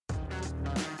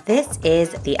This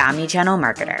is The Omnichannel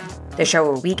Marketer, the show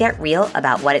where we get real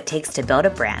about what it takes to build a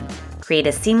brand, create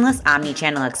a seamless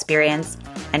omnichannel experience,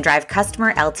 and drive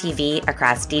customer LTV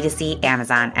across D2C,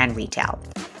 Amazon, and retail.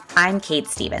 I'm Kate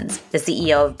Stevens, the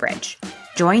CEO of Bridge.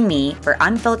 Join me for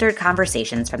unfiltered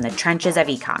conversations from the trenches of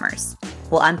e-commerce.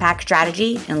 We'll unpack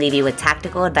strategy and leave you with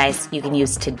tactical advice you can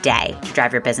use today to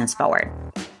drive your business forward.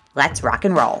 Let's rock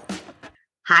and roll.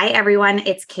 Hi, everyone.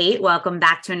 It's Kate. Welcome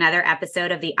back to another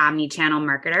episode of the Omnichannel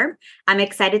Marketer. I'm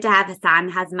excited to have Hasan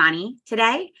Hasmani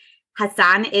today.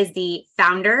 Hasan is the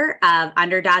founder of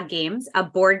Underdog Games, a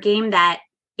board game that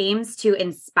aims to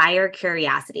inspire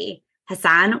curiosity.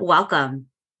 Hasan, welcome.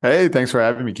 Hey, thanks for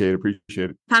having me, Kate.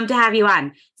 Appreciate it. Pumped to have you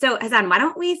on. So, Hasan, why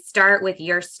don't we start with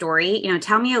your story?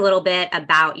 Tell me a little bit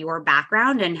about your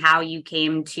background and how you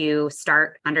came to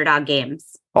start Underdog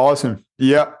Games. Awesome.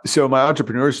 Yeah. So my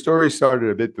entrepreneur story started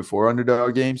a bit before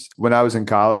Underdog Games. When I was in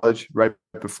college, right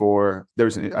before I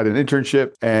had an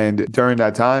internship. And during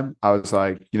that time, I was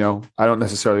like, I don't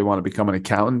necessarily want to become an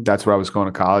accountant. That's what I was going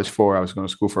to college for. I was going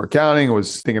to school for accounting,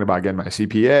 was thinking about getting my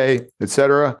CPA, et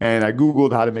cetera. And I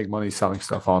Googled how to make money selling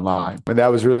stuff online. And that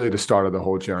was really the start of the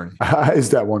whole journey,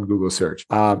 is that one Google search.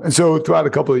 And so throughout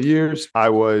a couple of years, I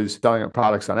was selling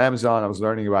products on Amazon. I was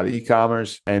learning about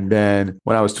e-commerce. And then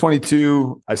when I was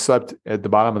 22, I slept at the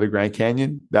bottom of the Grand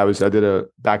Canyon. I did a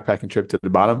backpacking trip to the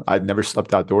bottom. I'd never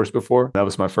slept outdoors before. That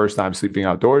was my first time sleeping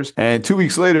outdoors. And 2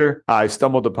 weeks later, I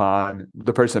stumbled upon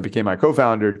the person that became my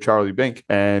co-founder, Charlie Bink.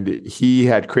 And he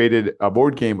had created a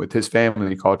board game with his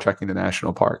family called Trekking the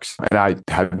National Parks. And I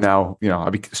have now,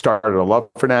 I started a love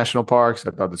for national parks.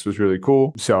 I thought this was really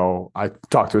cool. So I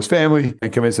talked to his family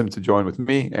and convinced him to join with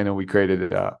me. And then we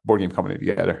created a board game company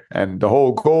together. And the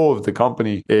whole goal of the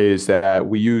company is that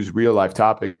we use real life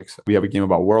topics. We have a game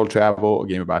about world travel, a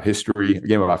game about history, a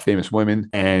game about famous women,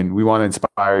 and we want to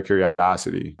inspire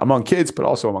curiosity among kids, but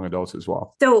also among adults as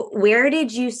well. So where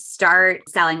did you start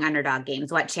selling Underdog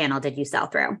Games? What channel did you sell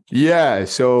through? Yeah,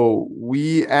 so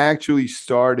we actually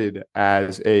started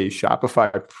as a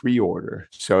Shopify pre-order.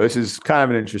 So this is kind of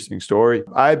an interesting story.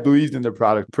 I believed in the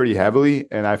product pretty heavily,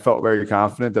 and I felt very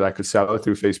confident that I could sell it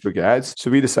through Facebook ads.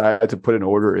 So we decided to put an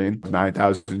order in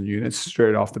 9,000 units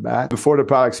straight off the bat. Before the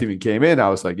products even came in, I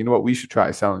was like, you know what, we should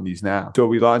try selling these now. So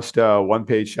we launched a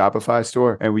one-page Shopify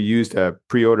store, and we used a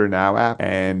pre-order now app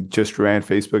and just ran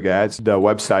Facebook ads. The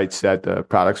website said the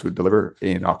products would deliver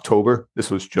in October. This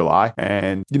was July.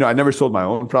 And, I never sold my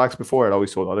own products before. I'd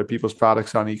always sold other people's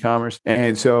products on e-commerce.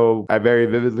 And so I very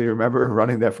vividly remember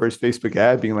running that first Facebook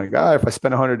ad being like, if I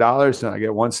spend $100 and I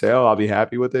get one sale, I'll be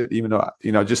happy with it, even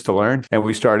though, just to learn. And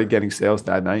we started getting sales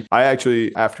that night. I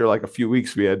actually, after like a few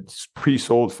weeks, we had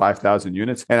pre-sold 5,000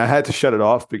 units, and I had to shut it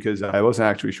off because I wasn't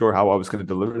actually sure how I was going to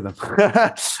deliver them.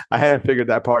 I hadn't figured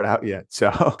that part out yet. So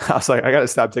I was like, I got to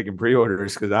stop taking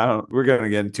pre-orders because we're going to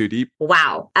get in too deep.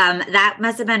 Wow. That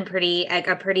must have been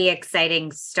a pretty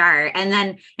exciting start. And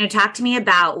then, talk to me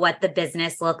about what the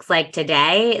business looks like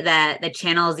today, the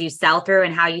channels you sell through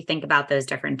and how you think about those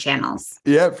different channels.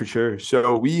 Yeah, for sure.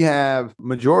 So we have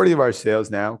majority of our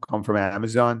sales now come from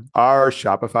Amazon. Our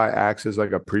Shopify acts as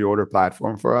like a pre-order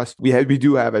platform for us. We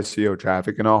do have SEO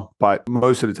traffic and all, but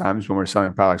most of the times when we're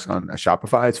selling products on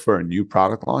Shopify, it's for a new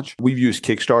product launch. We've used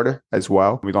Kickstarter as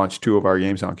well. We launched 2 of our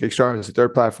games on Kickstarter as a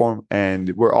third platform,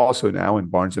 and we're also now in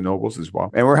Barnes & Nobles as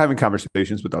well. And we're having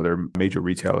conversations with other major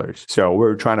retailers. So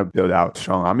we're trying to build out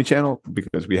strong omnichannel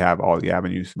because we have all the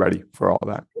avenues ready for all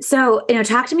that. So,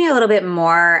 talk to me a little bit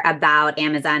more about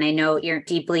Amazon. I know you're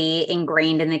deeply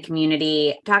ingrained in the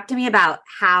community. Talk to me about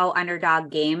how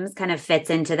Underdog Games kind of fits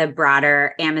into the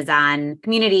broader Amazon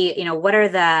community. What are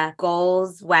the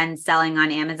goals when selling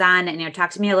on Amazon? And,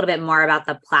 talk to me a little bit more about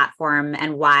the platform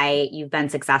and why you've been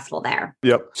successful there.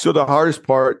 Yep. So the hardest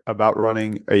part about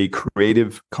running a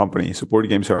creative company, so board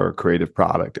games are a creative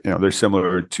product. They're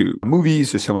similar to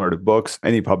movies, they're similar to books,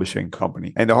 any publishing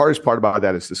company. And the hardest part about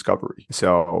that is discovery.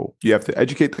 So you have to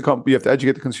educate you have to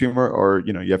educate the consumer, or,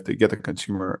 you have to get the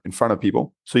consumer in front of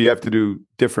people. So you have to do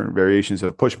different variations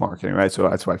of push marketing, right? So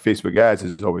that's why Facebook ads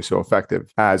is always so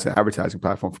effective as an advertising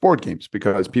platform for board games,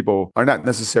 because people are not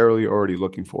necessarily already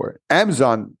looking for it.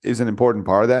 Amazon is an important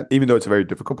part of that, even though it's a very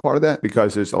difficult part of that,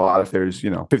 because there's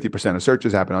 50% of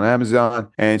searches happen on Amazon.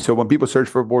 And so when people search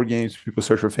for board games, people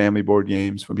search for family board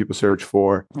games. When people search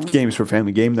for games for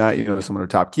family game night, some of the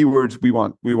top keywords, we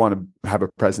want to have a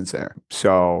presence there.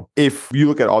 So if you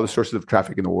look at all the sources of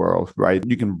traffic in the world, right,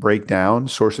 you can break down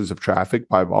sources of traffic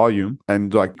by volume and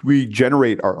And like we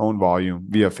generate our own volume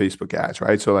via Facebook ads,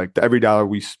 right? So like every dollar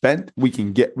we spent, we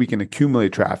can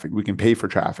accumulate traffic. We can pay for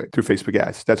traffic through Facebook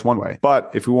ads. That's one way. But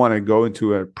if we want to go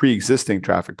into a pre-existing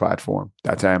traffic platform,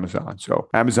 that's Amazon. So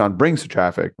Amazon brings the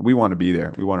traffic. We want to be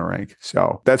there. We want to rank.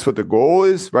 So that's what the goal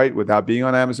is, right? Without being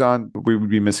on Amazon, we would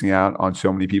be missing out on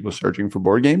so many people searching for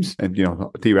board games. And,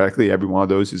 theoretically, every one of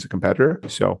those is a competitor.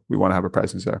 So we want to have a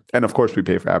presence there. And of course, we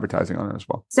pay for advertising on it as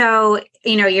well. So,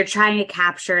 you're trying to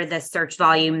capture the search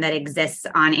volume that exists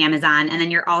on Amazon, and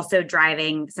then you're also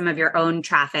driving some of your own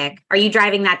traffic. Are you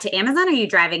driving that to Amazon? Or are you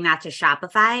driving that to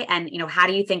Shopify? And, how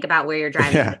do you think about where you're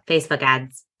driving Facebook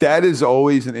ads? That is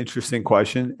always an interesting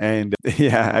question. And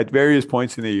at various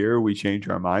points in the year, we change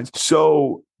our minds.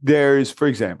 So there's, for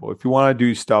example, if you want to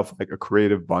do stuff like a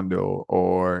creative bundle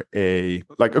or a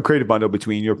creative bundle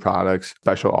between your products,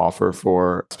 special offer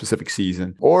for a specific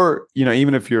season, or,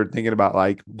 even if you're thinking about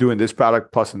like doing this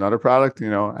product plus another product,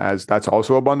 as that's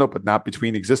also a bundle, but not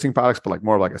between existing products, but like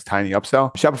more like a tiny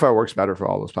upsell. Shopify works better for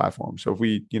all those platforms. So if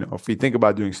we think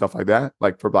about doing stuff like that,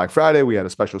 like for Black Friday, we had a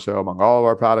special sale among all of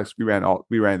our products. We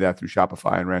ran that through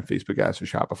Shopify and ran Facebook ads through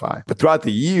Shopify. But throughout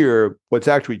the year, what's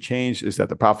actually changed is that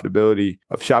the profitability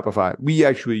of Shopify, we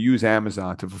actually use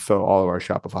Amazon to fulfill all of our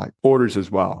Shopify orders as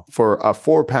well. For a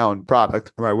 4-pound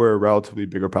product, right? We're a relatively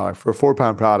bigger product. For a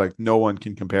 4-pound product, no one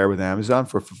can compare with Amazon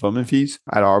for fulfillment fees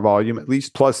at our volume, at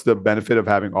least. Plus the benefit of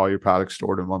having all your products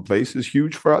stored in one place is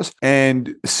huge for us.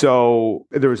 And so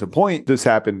there was a point, this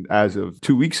happened as of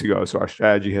 2 weeks ago. So our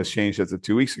strategy has changed as of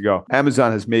 2 weeks ago.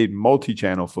 Amazon has made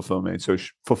multi-channel fulfillment. So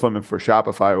fulfillment for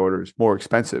Shopify orders more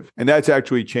expensive. And that's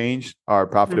actually changed our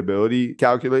profitability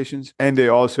calculations. And they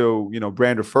also,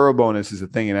 brand referral bonus is a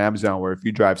thing in Amazon where if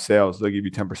you drive sales, they'll give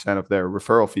you 10% of their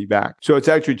referral fee back. So it's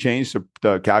actually changed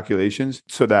the calculations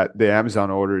so that the Amazon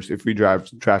orders, if we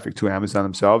drive traffic to Amazon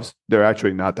themselves, they're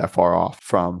actually not that far off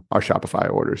from our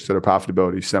Shopify orders. So the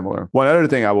profitability is similar. One other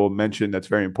thing I will mention that's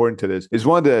very important to this is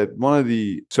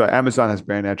so Amazon has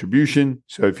brand attribution.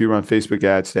 So if you run Facebook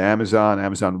ads to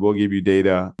Amazon will give you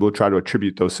data. We'll try to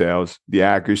attribute those sales. The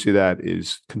accuracy of that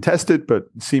is contested, but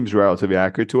it seems relatively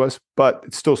accurate to us, but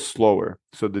it's still slower.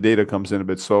 So the data comes in a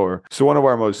bit slower. So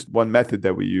one method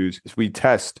that we use is we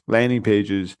test landing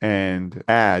pages and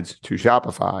ads to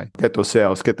Shopify, get those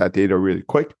sales, get that data really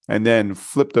quick, and then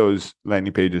flip those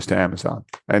landing pages to Amazon.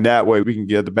 And that way we can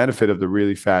get the benefit of the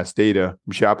really fast data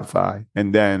from Shopify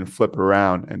and then flip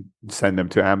around and send them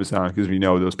to Amazon because we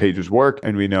know those pages work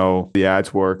and we know the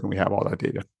ads work and we have all that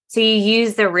data. So you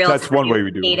use the That's one way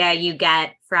we do data you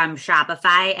get from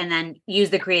Shopify and then use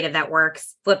the creative that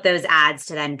works, flip those ads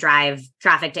to then drive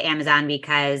traffic to Amazon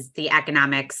because the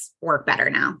economics work better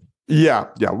now. Yeah.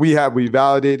 We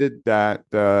validated that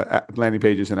the landing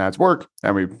pages and ads work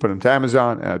and we put them to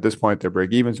Amazon. And at this point, they're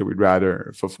break even. So we'd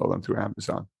rather fulfill them through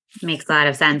Amazon. Makes a lot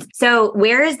of sense. So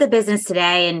where is the business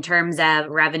today in terms of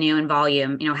revenue and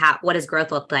volume? What does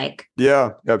growth look like?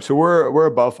 Yeah. So we're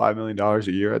above $5 million a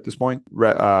year at this point.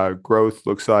 Growth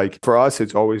looks like for us,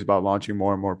 it's always about launching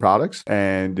more and more products.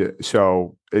 And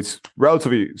so it's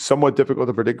relatively somewhat difficult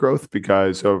to predict growth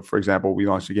because of, for example, we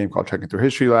launched a game called Checking Through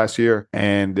History last year,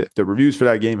 and the reviews for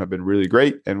that game have been really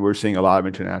great. And we're seeing a lot of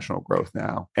international growth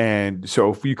now. And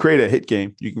so if you create a hit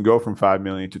game, you can go from 5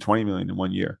 million to 20 million in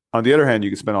 1 year. On the other hand, you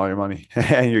can spend all your money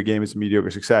and your game is a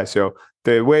mediocre success. So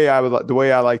the way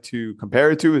I like to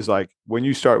compare it to is like when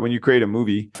you create a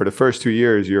movie for the first 2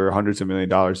 years, you're hundreds of $1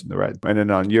 million in the red. And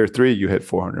then on year 3, you hit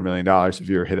 $400 million if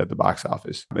you're a hit at the box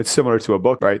office. It's similar to a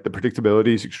book, right? The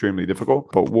predictability is extremely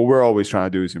difficult, but what we're always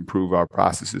trying to do is improve our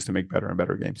processes to make better and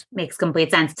better games. Makes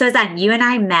complete sense. So Hasan, you and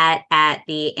I met at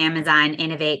the Amazon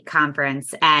Innovate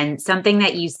conference, and something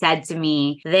that you said to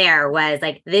me there was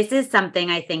like, this is something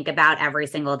I think about every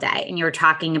single day. And you were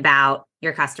talking about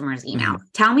your customer's email. Mm-hmm.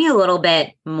 Tell me a little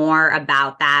bit more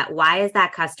about that. Why is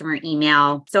that customer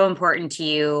email so important to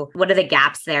you? What are the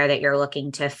gaps there that you're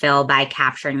looking to fill by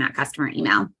capturing that customer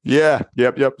email? Yeah.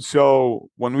 Yep. So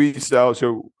when we sell,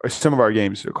 some of our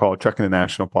games are called Trekking the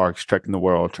National Parks, Trekking the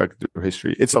World, Trekking Through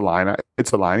History. It's a line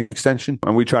extension.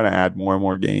 And we try to add more and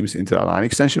more games into that line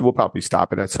extension. We'll probably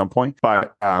stop it at some point.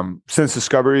 But since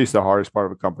discovery is the hardest part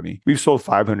of a company, we've sold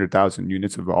 500,000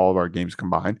 units of all of our games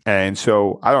combined. And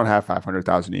so I don't have 500,000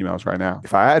 emails right now.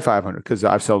 If I had 500, because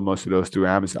I've sold most of those through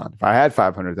Amazon, if I had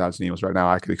 500,000 emails right now,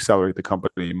 I could accelerate the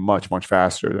company much, much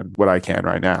faster than what I can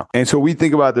right now. And so we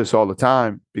think about this all the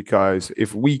time because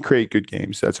if we create good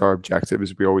games, that's our objective,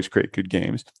 is we always create good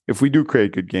games. If we do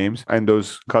create good games and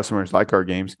those customers like our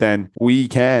games, then we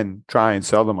can try and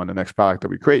sell them on the next product that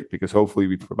we create because hopefully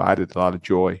we've provided a lot of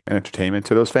joy and entertainment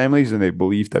to those families and they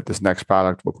believe that this next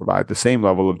product will provide the same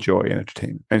level of joy and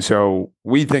entertainment. And so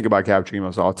we think about capturing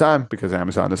emails all the time because because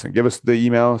Amazon doesn't give us the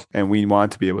emails, and we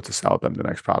want to be able to sell them the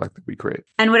next product that we create.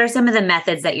 And what are some of the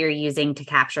methods that you're using to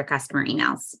capture customer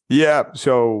emails? Yeah,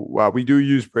 so we do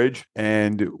use Bridge,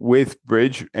 and with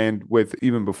Bridge and with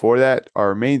even before that,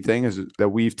 our main thing is that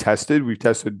we've tested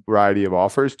a variety of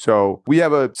offers. So we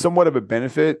have a somewhat of a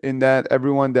benefit in that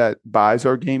everyone that buys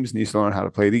our games needs to learn how to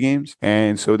play the games.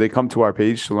 And so they come to our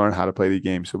page to learn how to play the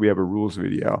game. So we have a rules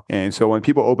video. And so when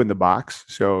people open the box,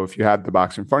 so if you have the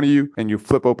box in front of you and you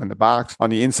flip open the box, on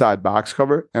the inside box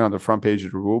cover and on the front page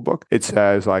of the rule book, it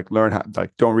says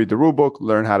don't read the rule book,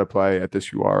 learn how to play at this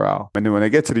URL. And then when they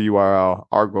get to the URL,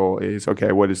 our goal is,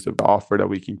 okay, what is the offer that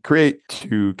we can create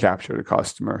to capture the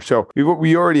customer? So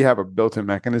we already have a built-in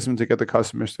mechanism to get the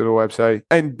customers to the website.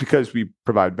 And because we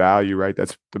provide value, right?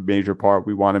 That's the major part.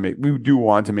 We do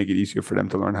want to make it easier for them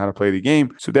to learn how to play the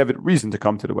game, so they have a reason to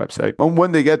come to the website. And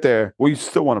when they get there, we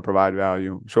still want to provide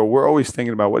value. So we're always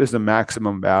thinking about what is the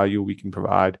maximum value we can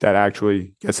provide that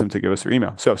actually gets them to give us their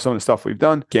email. So some of the stuff we've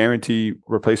done, guarantee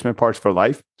replacement parts for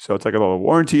life. So it's like a little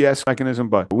warranty-esque mechanism,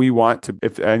 but we want to,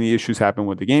 if any issues happen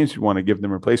with the games, we want to give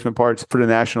them replacement parts. For the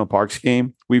National Parks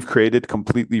game, we've created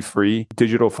completely free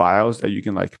digital files that you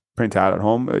can print out at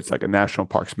home. It's like a national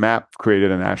parks map,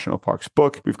 created a national parks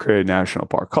book. We've created national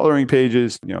park coloring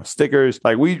pages, stickers.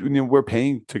 We're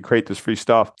paying to create this free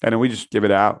stuff, and then we just give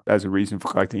it out as a reason for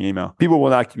collecting email. People will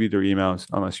not give you their emails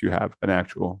unless you have an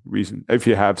actual reason. If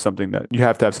you have something that you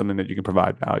have to have something that you can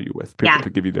provide value with, people to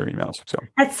give you their emails. So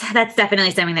that's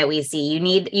definitely something that we see. You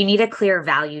need a clear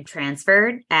value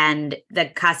transferred, and the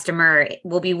customer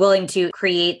will be willing to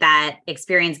create that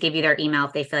experience, give you their email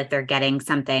if they feel like they're getting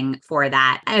something for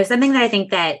that. And something that I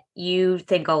think that you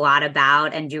think a lot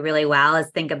about and do really well is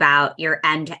think about your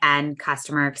end-to-end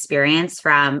customer experience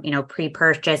from,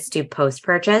 pre-purchase to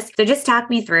post-purchase. So just talk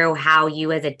me through how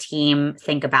you as a team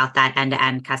think about that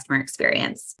end-to-end customer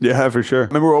experience. Yeah, for sure.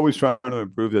 I mean, we're always trying to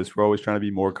improve this. We're always trying to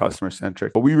be more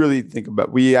customer-centric. But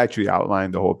we actually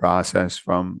outlined the whole process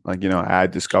from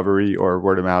ad discovery or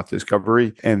word of mouth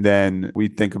discovery. And then we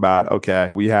think about,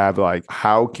 okay, we have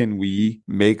how can we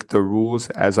make the rules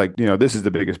as this is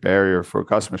the biggest barrier for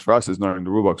customers. For us is learning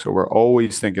the rule book. So we're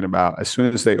always thinking about, as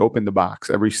soon as they open the box,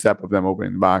 every step of them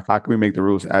opening the box, how can we make the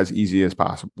rules as easy as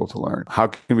possible to learn? How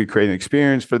can we create an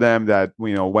experience for them that,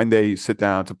 when they sit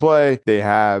down to play, they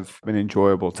have an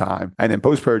enjoyable time? And then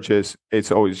post-purchase,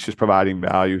 it's always just providing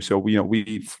value. So we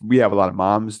have a lot of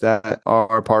moms that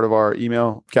are part of our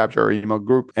email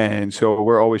group. And so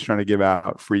we're always trying to give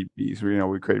out freebies.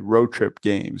 We create road trip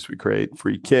games, we create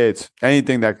free kits,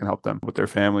 anything that can help them with their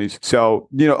families. So,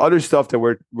 other stuff that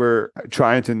we're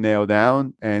trying to nail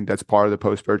down, and that's part of the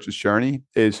post-purchase journey,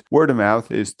 is word of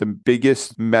mouth is the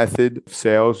biggest method of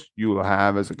sales you will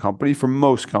have as a company for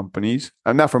most companies.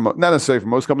 And not necessarily for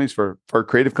most companies, for a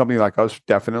creative company like us,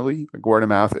 definitely. Word of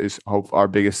mouth is our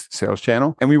biggest sales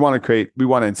channel. And we want to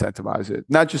incentivize it.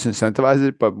 Not just incentivize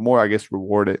it, but more,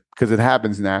 reward it, because it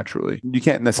happens naturally. You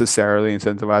can't necessarily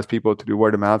incentivize people to do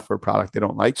word of mouth for a product they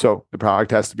don't like. So the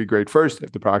product has to be great first.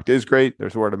 If the product is great,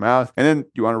 there's word of mouth. And then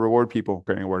you want to reward people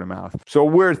creating word of mouth. So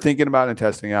we're thinking about and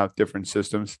testing out different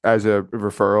systems as a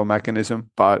referral mechanism.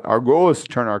 But our goal is to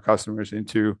turn our customers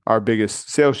into our biggest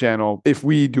sales channel if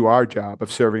we do our job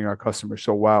of serving our customers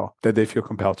so well that they feel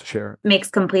compelled to share it. Makes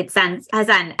complete sense.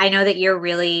 Hasan, I know that you're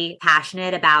really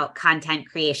passionate about content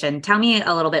creation. Tell me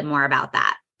a little bit more about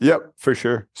that. Yep, for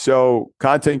sure. So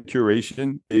content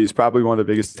curation is probably one of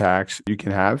the biggest hacks you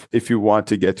can have if you want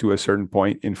to get to a certain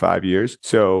point in 5 years.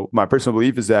 So my personal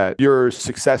belief is that your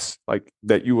success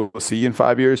that you will see in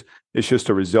 5 years is just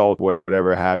a result of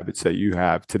whatever habits that you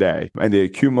have today. And they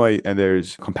accumulate, and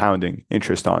there's compounding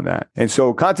interest on that. And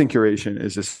so content curation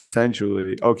is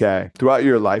essentially, okay, throughout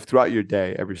your life, throughout your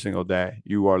day, every single day,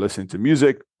 you are listening to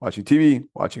music, watching TV,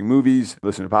 watching movies,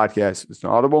 listening to podcasts, listening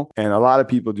to Audible. And a lot of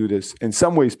people do this in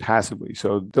some ways passively.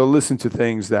 So they'll listen to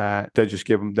things that just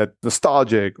give them that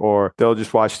nostalgic, or they'll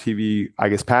just watch TV,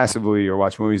 passively, or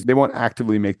watch movies. They won't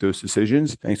actively make those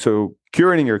decisions. And so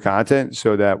curating your content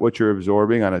so that what you're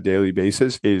absorbing on a daily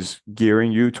basis is gearing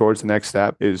you towards the next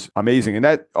step is amazing. And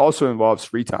that also involves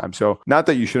free time. So not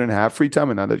that you shouldn't have free time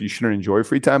and not that you shouldn't enjoy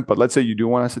free time, but let's say you do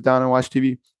want to sit down and watch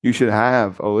TV. You should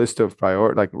have a list of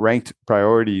ranked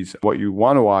priorities, what you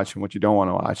want to watch and what you don't want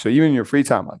to watch. So even in your free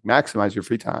time, maximize your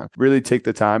free time. Really take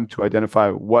the time to identify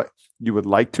what you would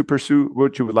like to pursue,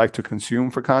 what you would like to consume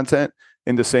for content,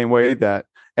 in the same way that,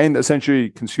 and essentially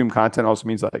consume content also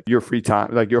means your free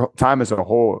time, your time as a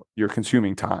whole, you're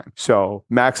consuming time. So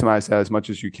maximize that as much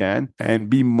as you can and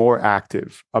be more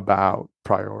active about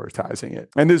prioritizing it.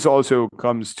 And this also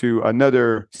comes to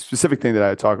another specific thing that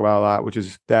I talk about a lot, which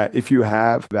is that if you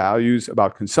have values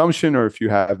about consumption or if you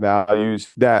have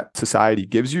values that society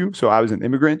gives you. So I was an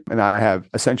immigrant and I have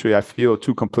essentially, I feel,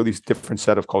 two completely different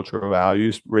set of cultural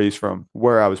values raised from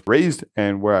where I was raised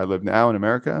and where I live now in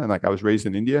America. And like I was raised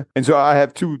in India. And so I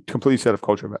have two completely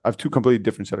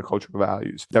different set of cultural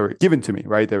values that were given to me,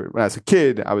 right? When I was a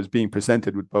kid, I was being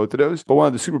presented with both of those. But one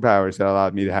of the superpowers that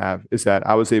allowed me to have is that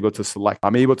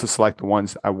I'm able to select the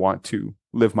ones I want to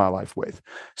live my life with.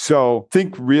 So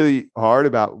think really hard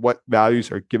about what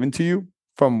values are given to you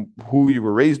from who you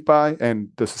were raised by and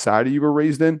the society you were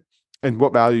raised in, and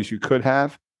what values you could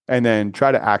have. And then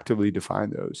try to actively define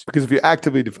those. Because if you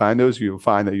actively define those, you'll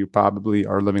find that you probably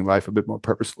are living life a bit more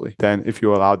purposefully than if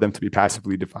you allowed them to be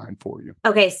passively defined for you.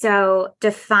 Okay, so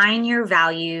define your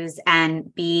values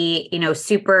and be,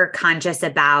 super conscious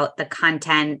about the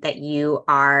content that you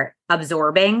are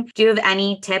absorbing. Do you have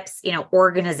any tips,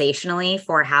 organizationally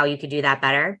for how you could do that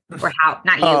better? Or how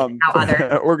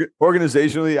others?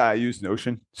 Organizationally, I use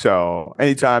Notion. So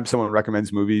anytime someone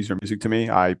recommends movies or music to me,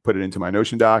 I put it into my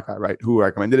Notion doc. I write who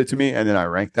recommended it to me, and then I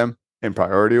rank them in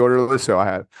priority order list. So I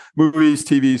have movies,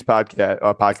 TVs,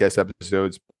 podcast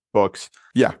episodes, books.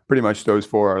 Yeah, pretty much those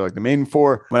four are like the main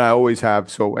four. When I always have,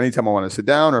 so anytime I want to sit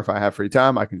down or if I have free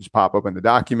time, I can just pop open the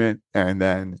document and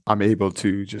then I'm able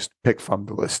to just pick from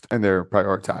the list and they're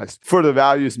prioritized. For the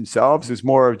values themselves, it's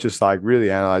more of just like really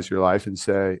analyze your life and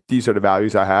say, these are the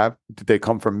values I have. Did they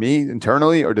come from me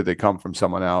internally or did they come from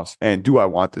someone else? And do I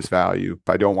want this value? If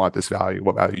I don't want this value,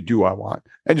 what value do I want?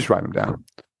 And just write them down.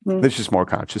 It's just more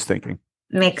conscious thinking.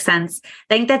 Makes sense.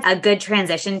 I think that's a good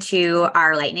transition to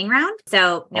our lightning round.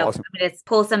 So Awesome. I'm going to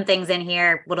pull some things in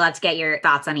here. Would love to get your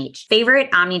thoughts on each.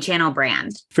 Favorite omnichannel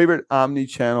brand? Favorite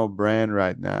omnichannel brand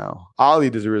right now? Ollie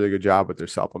does a really good job with their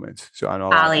supplements. So I know a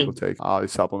lot of people take Ollie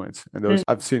supplements and those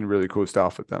I've seen really cool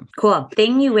stuff with them. Cool.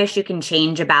 Thing you wish you can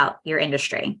change about your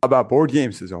industry? About board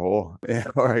games as a whole,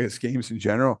 or I guess games in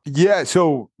general. Yeah.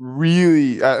 So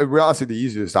really, honestly, the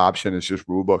easiest option is just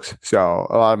rule books. So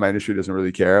a lot of my industry doesn't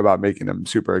really care about making them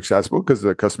super accessible because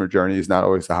the customer journey is not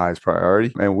always the highest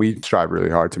priority. And we strive really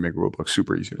hard to make rule books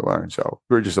super easy to learn. So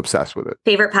we're just obsessed with it.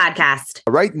 Favorite podcast?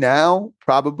 Right now,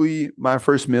 probably My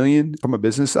First Million from a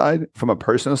business side. From a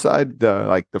personal side,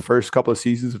 the first couple of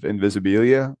seasons of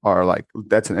Invisibilia are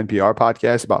that's an NPR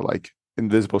podcast about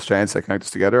invisible strands that connect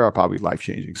us together are probably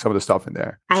life-changing. Some of the stuff in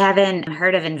there. I haven't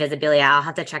heard of Invisibilia. I'll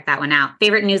have to check that one out.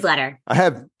 Favorite newsletter? I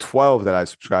have 12 that I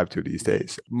subscribe to these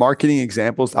days.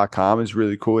 Marketingexamples.com is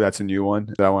really cool. That's a new one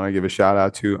that I want to give a shout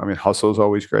out to. I mean, Hustle is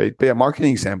always great. But yeah,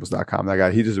 marketingexamples.com, that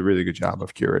guy, he does a really good job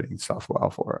of curating stuff well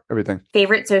for everything.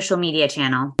 Favorite social media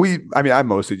channel? I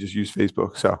mostly just use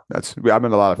Facebook. So I'm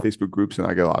in a lot of Facebook groups and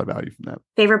I get a lot of value from that.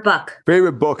 Favorite book?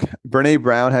 Brene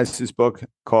Brown has this book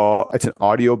it's an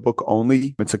audio book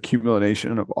only. It's a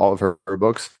accumulation of all of her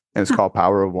books. And it's called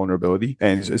Power of Vulnerability.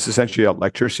 And it's essentially a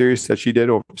lecture series that she did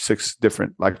over 6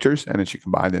 different lectures. And then she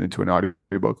combined it into an audio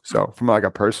book. So from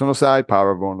a personal side,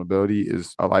 Power of Vulnerability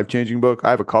is a life-changing book. I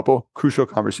have a couple. Crucial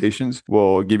Conversations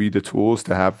will give you the tools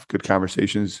to have good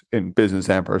conversations in business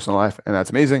and personal life. And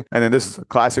that's amazing. And then this is a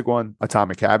classic one,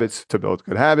 Atomic Habits to Build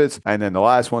Good Habits. And then the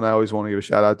last one I always want to give a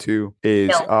shout out to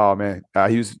is,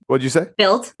 what'd you say?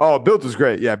 Built. Oh, Built was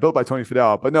great. Yeah, Built by Tony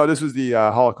Fadell. But no, this was the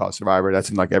Holocaust survivor. That's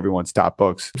in everyone's top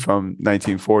books from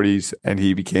 1940s, and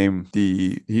he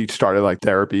started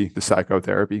therapy, the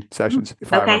psychotherapy sessions.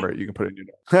 If I remember it, you can put it in your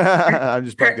notes. I'm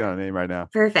just blanking on a name right now.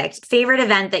 Perfect. Favorite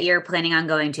event that you're planning on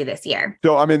going to this year?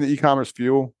 So I'm in the e-commerce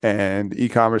fuel, and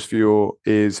e-commerce fuel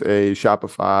is a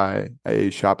Shopify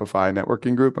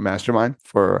networking group, a mastermind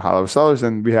for high-level sellers,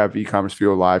 and we have e-commerce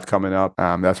fuel live coming up.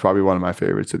 That's probably one of my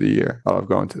favorites of the year. I love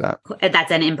going to that.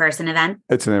 That's an in-person event?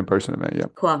 It's an in-person event. Yeah.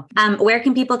 Cool. Where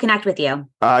can people connect with you?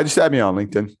 Just add me on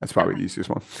LinkedIn. That's probably the easiest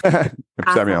one. Send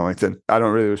me on LinkedIn. I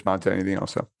don't really respond to anything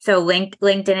else. So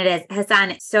LinkedIn it is.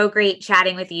 Hasan, so great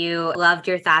chatting with you. Loved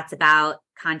your thoughts about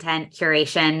content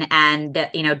curation and,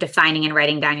 defining and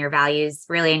writing down your values.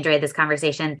 Really enjoyed this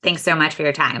conversation. Thanks so much for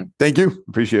your time. Thank you.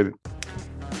 Appreciate it.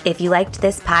 If you liked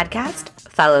this podcast,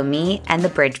 follow me and the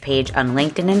Bridge page on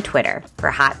LinkedIn and Twitter for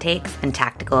hot takes and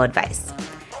tactical advice.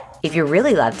 If you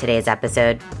really loved today's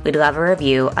episode, we'd love a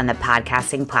review on the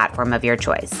podcasting platform of your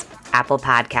choice, Apple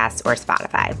Podcasts or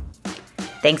Spotify.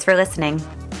 Thanks for listening.